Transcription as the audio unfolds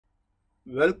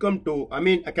Welcome to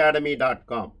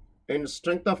aminacademy.com. In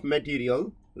strength of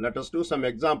material, let us do some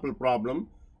example problem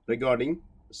regarding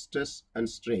stress and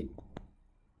strain.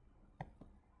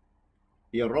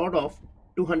 A rod of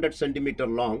 200 centimeter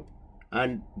long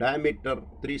and diameter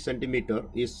 3 centimeter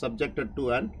is subjected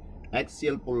to an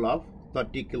axial pull of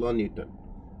 30 kilonewton.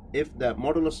 If the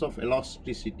modulus of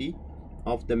elasticity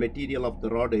of the material of the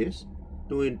rod is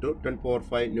 2 into 10 power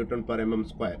 5 Newton per mm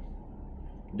square,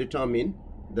 determine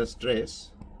the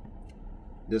stress,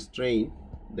 the strain,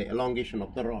 the elongation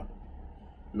of the rod.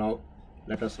 Now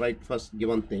let us write first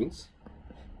given things.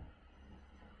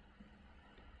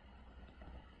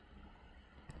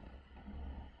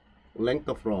 Length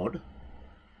of rod,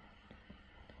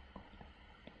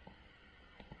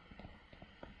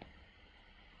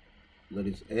 that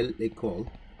is L equal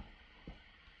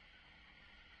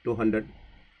 200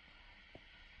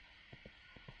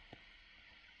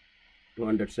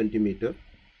 centimeter.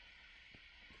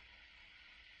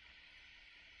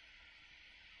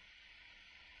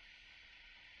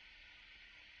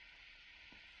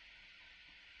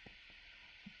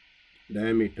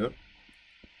 Diameter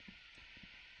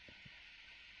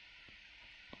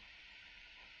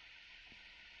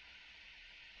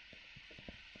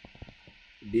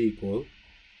D equal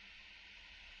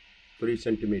 3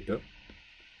 centimeter,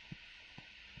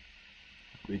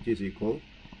 which is equal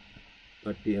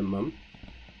 30 mm.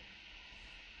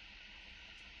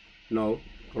 Now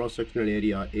cross sectional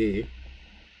area A,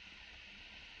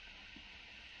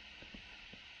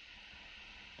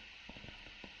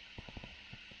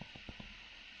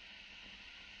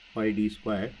 pi d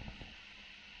square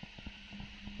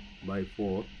by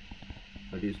 4,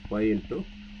 that is pi into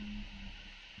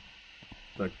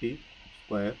 30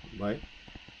 square by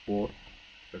 4.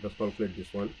 Let us calculate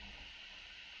this one.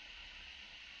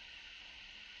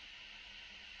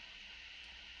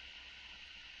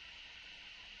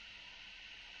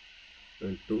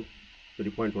 Into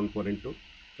 3.14 into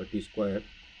 30 square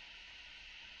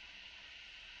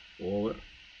over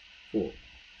 4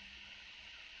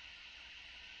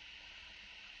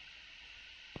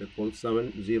 equals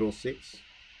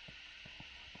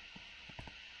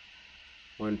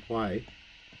 706.5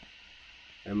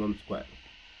 mm square.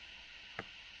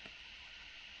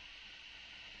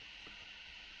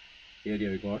 Area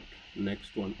we got.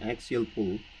 Next one, axial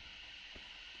pull.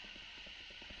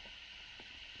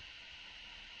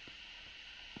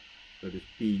 That is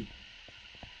P.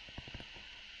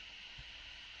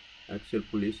 Axial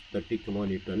pull is 30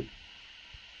 kilonewton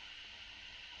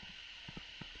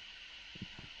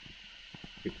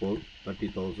equal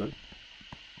 30,000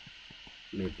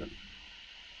 Newton.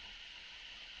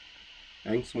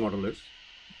 Young's modulus,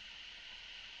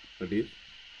 that is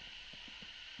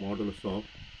modulus of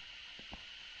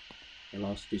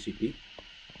elasticity,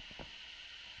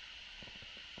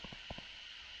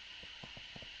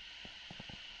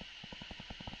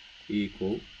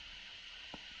 equal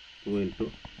 2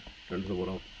 into 10 to the power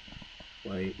of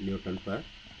 5 Newton per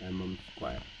mm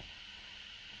square.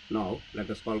 Now let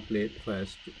us calculate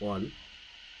first one,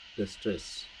 the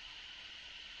stress.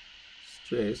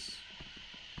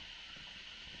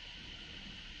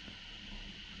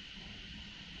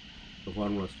 The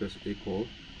formula stress equal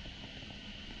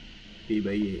P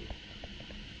by A.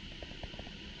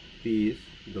 P is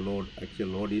the load, axial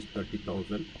load is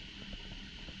 30,000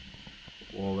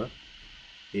 over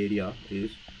area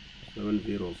is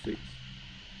 706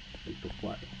 into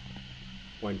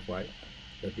 5.5,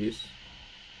 that is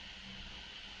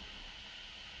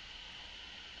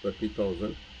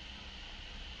 30,000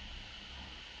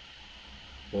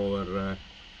 over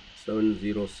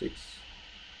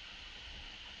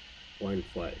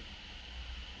 706.5,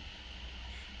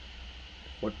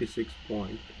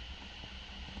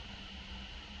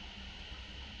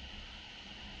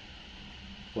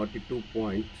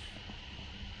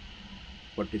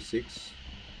 42.46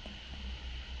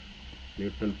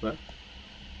 Newton per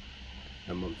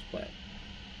mm square.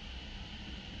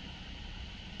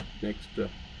 Next,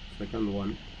 second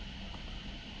one,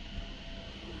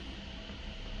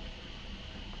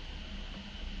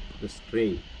 the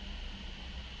strain.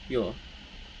 Here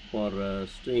for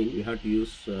strain we have to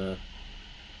use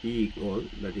E equal,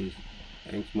 that is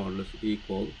Young's modulus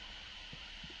equal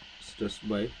stress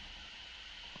by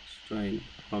strain.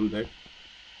 From that,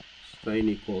 strain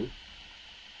equal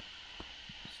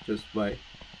stress by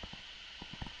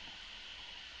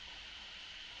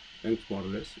Young's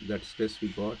modulus. That stress we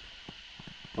got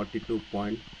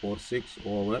 42.46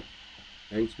 over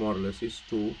Young's modulus is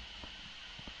 2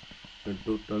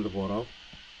 into 10 to the power of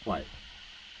 5.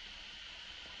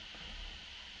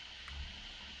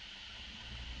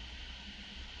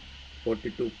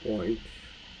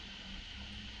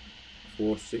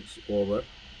 42.46 over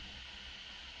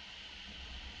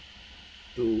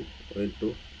 2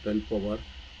 into 10 power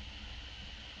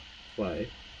 5,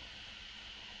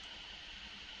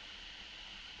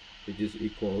 which is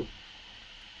equal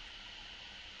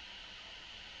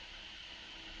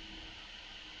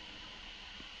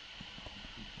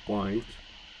point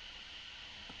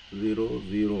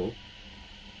 0.00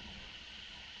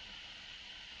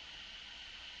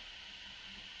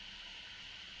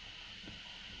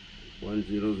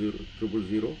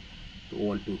 0.00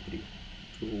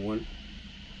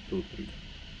 2123.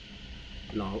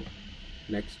 Now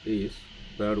next is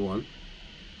third one,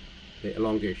 the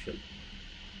elongation.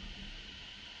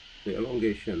 The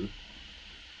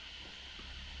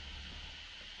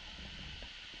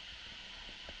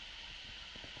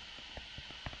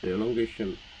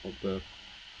elongation of the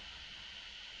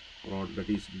rod, that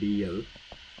is DL,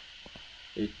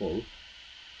 equal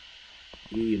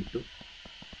E into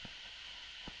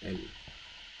L.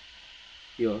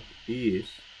 Here E is,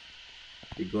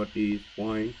 we got E is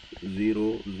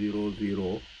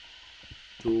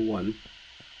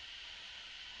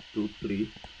 0.0002123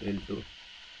 into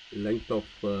length of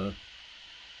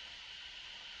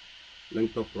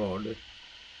rod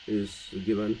is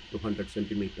given 200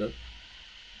 centimeter.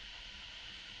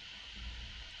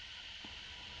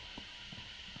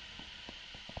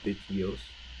 Which gives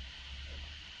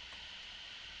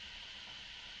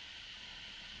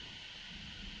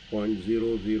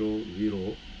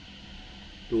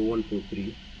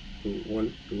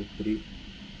 0.0002123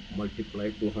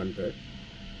 multiply 200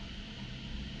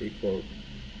 equal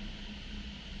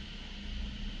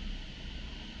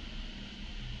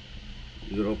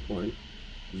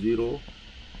 0.04246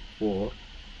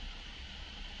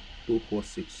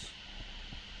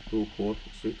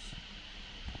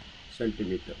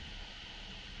 centimeter.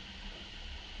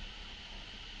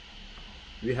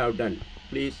 We have done.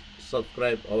 Please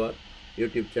subscribe our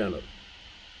YouTube channel.